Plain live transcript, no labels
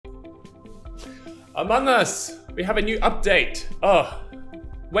Among Us, we have a new update. Oh,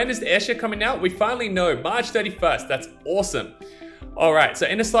 when is the Airship coming out? We finally know, March 31st. That's awesome. All right, so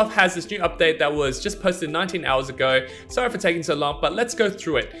Innersloth has this new update that was just posted 19 hours ago. Sorry for taking so long, but let's go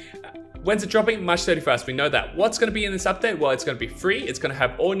through it. When's it dropping? March 31st, we know that. What's gonna be in this update? Well, it's gonna be free. It's gonna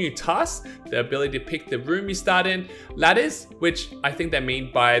have all new tasks, the ability to pick the room you start in, ladders, which I think they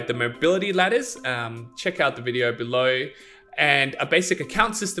mean by the mobility ladders. Check out the video below. And a basic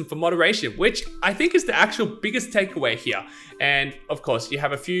account system for moderation, which I think is the actual biggest takeaway here. And of course, you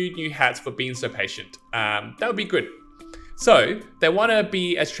have a few new hats for being so patient. That would be good. So they want to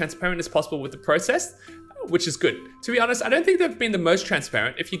be as transparent as possible with the process, which is good. To be honest, I don't think they've been the most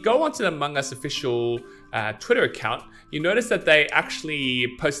transparent. If you go onto the Among Us official Twitter account, you notice that they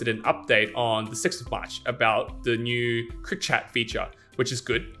actually posted an update on the 6th of March about the new QuickChat feature, which is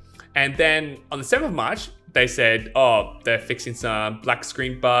good. And then on the 7th of March, they said, oh, they're fixing some black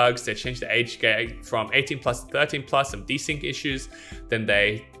screen bugs. They changed the age gate from 18 plus to 13 plus, some desync issues. Then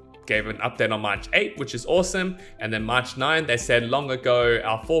they gave an update on March 8th, which is awesome. And then March 9th, they said, long ago,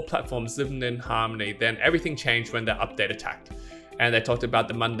 our 4 platforms lived in harmony. Then everything changed when the update attacked. And they talked about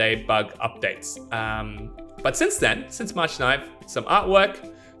the Monday bug updates. But since then, since March 9th, some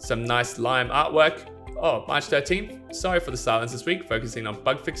artwork, some nice Lime artwork. Oh, March 13th, sorry for the silence this week, focusing on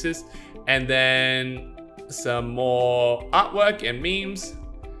bug fixes. And then some more artwork and memes.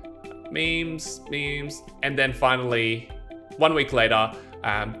 And then finally, 1 week later,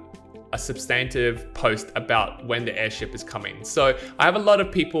 a substantive post about when the Airship is coming. So I have a lot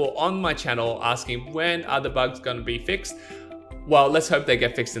of people on my channel asking, when are the bugs gonna be fixed? Well, let's hope they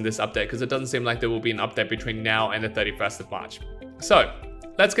get fixed in this update, because it doesn't seem like there will be an update between now and the 31st of March. So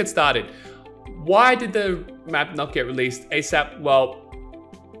let's get started. Why did the map not get released ASAP? Well,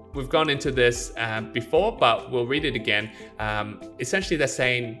 we've gone into this before, but we'll read it again. Essentially, they're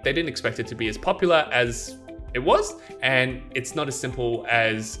saying they didn't expect it to be as popular as it was, and it's not as simple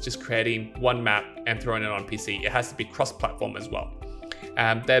as just creating one map and throwing it on PC. It has to be cross-platform as well.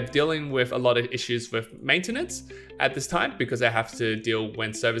 They're dealing with a lot of issues with maintenance at this time, because they have to deal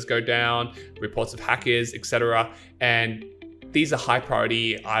when servers go down, reports of hackers, etc. And these are high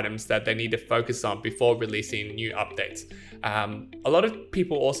priority items that they need to focus on before releasing new updates. A lot of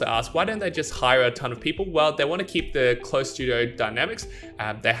people also ask, why don't they just hire a ton of people? Well, they want to keep the closed studio dynamics.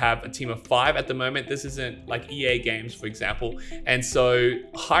 They have a team of 5 at the moment. This isn't like EA games, for example. And so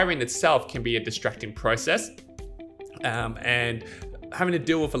hiring itself can be a distracting process. And having to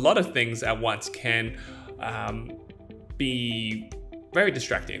deal with a lot of things at once can be very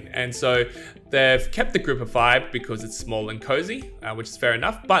distracting. And so they've kept the group of 5 because it's small and cozy, which is fair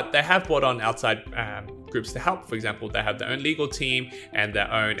enough, but they have brought on outside groups to help. For example, they have their own legal team and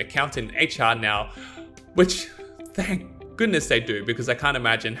their own accountant and HR now, which thank goodness they do, because I can't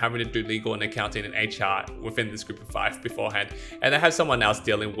imagine having to do legal and accounting and HR within this group of 5 beforehand. And they have someone else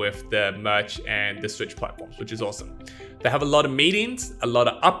dealing with the merch and the Switch platforms, which is awesome. They have a lot of meetings, a lot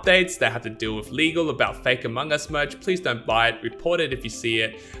of updates. They have to deal with legal about fake Among Us merch. Please don't buy it. Report it if you see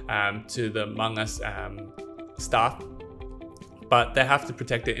it to the Among Us staff. But they have to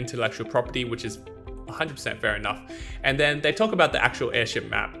protect their intellectual property, which is 100% fair enough. And then they talk about the actual Airship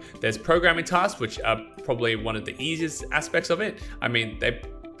map. There's programming tasks, which are probably one of the easiest aspects of it. I mean, they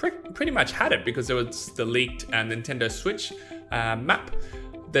pretty much had it because it was the leaked Nintendo Switch map.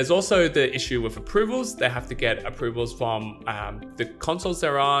 There's also the issue with approvals. They have to get approvals from the consoles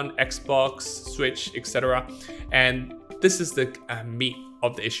they're on, Xbox, Switch, etc. And this is the meat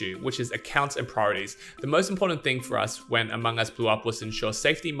of the issue, which is accounts and priorities. The most important thing for us when Among Us blew up was to ensure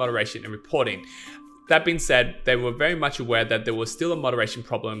safety, moderation, and reporting. That being said, they were very much aware that there was still a moderation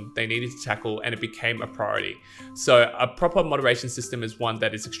problem they needed to tackle, and it became a priority. So a proper moderation system is one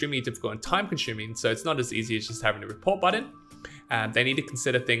that is extremely difficult and time consuming, so it's not as easy as just having a report button. They need to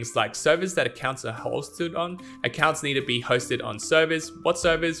consider things like servers that accounts are hosted on. Accounts need to be hosted on servers. What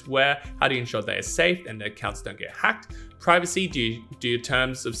servers, where, how do you ensure they are safe and the accounts don't get hacked? Privacy, do your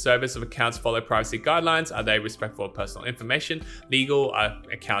terms of service of accounts follow privacy guidelines? Are they respectful of personal information? Legal, are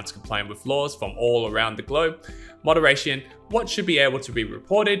accounts complying with laws from all around the globe? Moderation, what should be able to be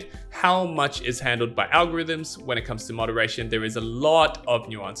reported? How much is handled by algorithms? When it comes to moderation, there is a lot of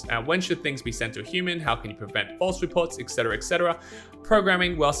nuance. When should things be sent to a human? How can you prevent false reports, etc., etc.?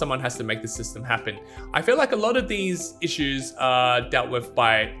 Programming, well, someone has to make the system happen. I feel like a lot of these issues are dealt with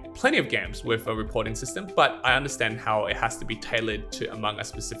by plenty of games with a reporting system, but I understand how it has to be tailored to Among Us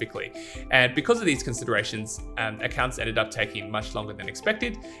specifically. And because of these considerations, accounts ended up taking much longer than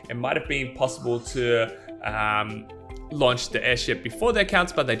expected. It might have been possible to launched the Airship before their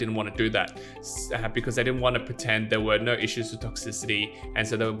accounts, but they didn't want to do that because they didn't want to pretend there were no issues with toxicity, and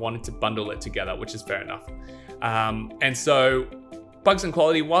so they wanted to bundle it together, which is fair enough. And so bugs and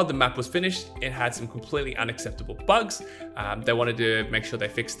quality, while the map was finished, it had some completely unacceptable bugs. They wanted to make sure they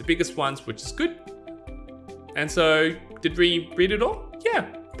fixed the biggest ones, which is good. And so, did we read it all?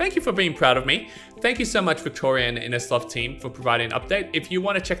 Yeah. Thank you for being proud of me. Thank you so much, Victoria and the Innersloth team, for providing an update. If you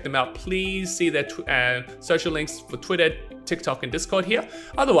want to check them out, please see their social links for Twitter, TikTok, and Discord here.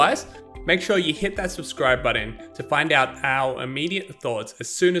 Otherwise, make sure you hit that subscribe button to find out our immediate thoughts as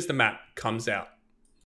soon as the map comes out.